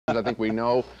because I think we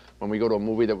know when we go to a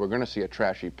movie that we're going to see a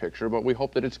trashy picture, but we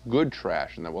hope that it's good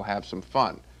trash and that we'll have some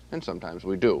fun. And sometimes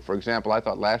we do. For example, I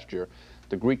thought last year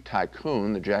The Greek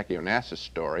Tycoon, the Jackie Onassis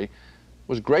story,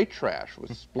 was great trash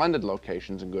with splendid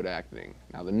locations and good acting.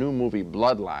 Now, the new movie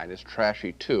Bloodline is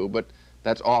trashy too, but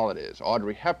that's all it is.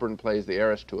 Audrey Hepburn plays the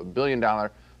heiress to a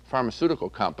billion-dollar pharmaceutical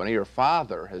company. Her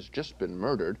father has just been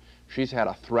murdered. She's had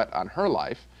a threat on her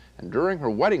life, and during her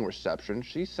wedding reception,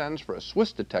 she sends for a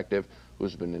Swiss detective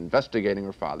who's been investigating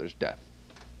her father's death.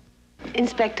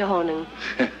 Inspector Horning.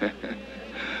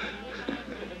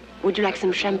 Would you like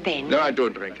some champagne? No, I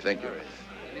don't drink, thank you.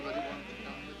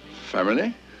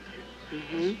 Family?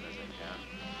 Mm-hmm.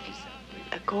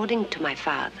 According to my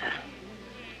father,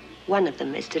 one of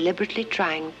them is deliberately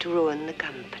trying to ruin the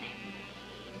company.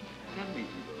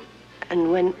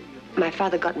 And when my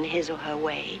father got in his or her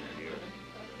way,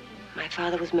 my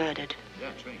father was murdered.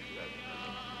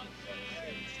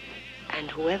 And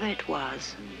whoever it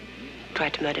was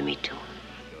tried to murder me too.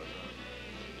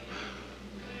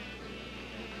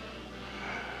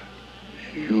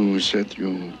 You said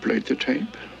you played the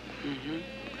tape? Mm-hmm.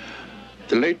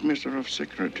 The late Mr. of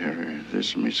Secretary,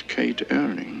 this Miss Kate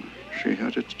Erling, she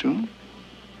had it too?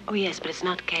 Oh, yes, but it's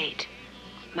not Kate.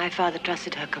 My father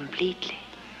trusted her completely.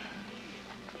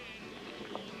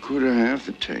 Could I have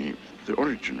the tape, the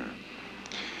original?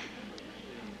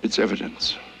 It's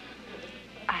evidence.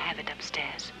 I have it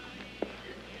upstairs.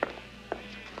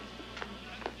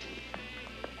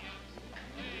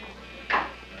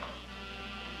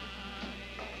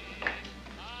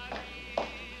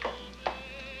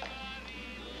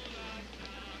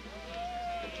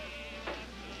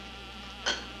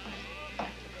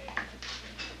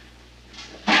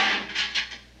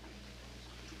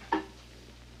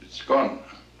 It's gone.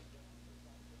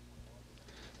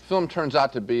 The film turns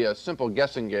out to be a simple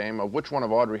guessing game of which one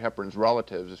of Audrey Hepburn's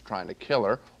relatives is trying to kill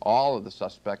her. All of the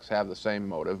suspects have the same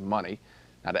motive, money.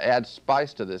 Now, to add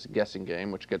spice to this guessing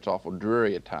game, which gets awful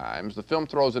dreary at times, the film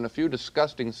throws in a few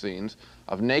disgusting scenes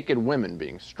of naked women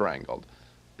being strangled.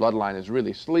 Bloodline is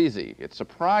really sleazy. It's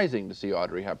surprising to see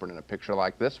Audrey Hepburn in a picture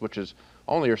like this, which is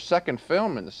only her second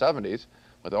film in the 70s.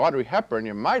 With Audrey Hepburn,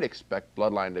 you might expect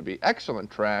Bloodline to be excellent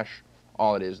trash.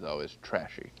 All it is, though, is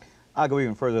trashy. I'll go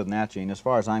even further than that, Gene. As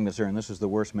far as I'm concerned, this is the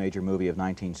worst major movie of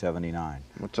 1979.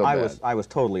 What's so bad? I was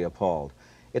totally appalled.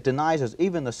 It denies us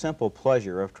even the simple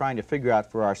pleasure of trying to figure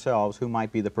out for ourselves who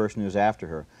might be the person who's after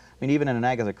her. I mean, even in an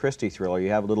Agatha Christie thriller, you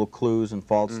have little clues and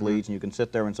false leads, and you can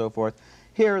sit there and so forth.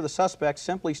 Here, the suspects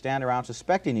simply stand around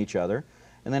suspecting each other,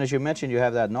 and then, as you mentioned, you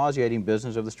have that nauseating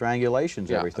business of the strangulations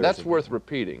every Thursday. That's worth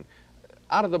repeating.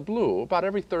 Out of the blue, about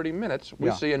every 30 minutes,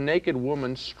 we see a naked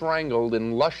woman strangled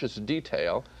in luscious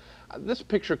detail. This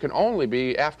picture can only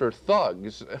be after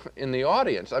thugs in the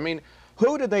audience. I mean,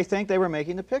 who did they think they were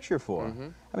making the picture for?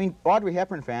 I mean, Audrey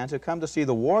Hepburn fans who come to see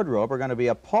The Wardrobe are going to be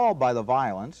appalled by the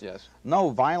violence. Yes.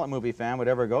 No violent movie fan would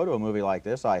ever go to a movie like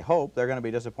this, I hope. They're going to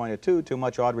be disappointed too. Too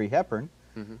much Audrey Hepburn.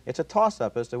 It's a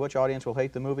toss-up as to which audience will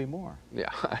hate the movie more. Yeah,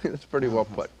 that's pretty well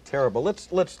put. Terrible.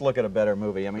 Let's look at a better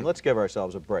movie. I mean, let's give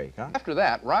ourselves a break, huh? After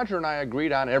that, Roger and I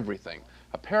agreed on everything.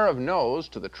 A pair of no's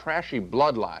to the trashy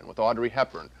Bloodline with Audrey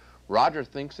Hepburn. Roger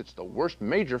thinks it's the worst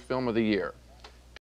major film of the year.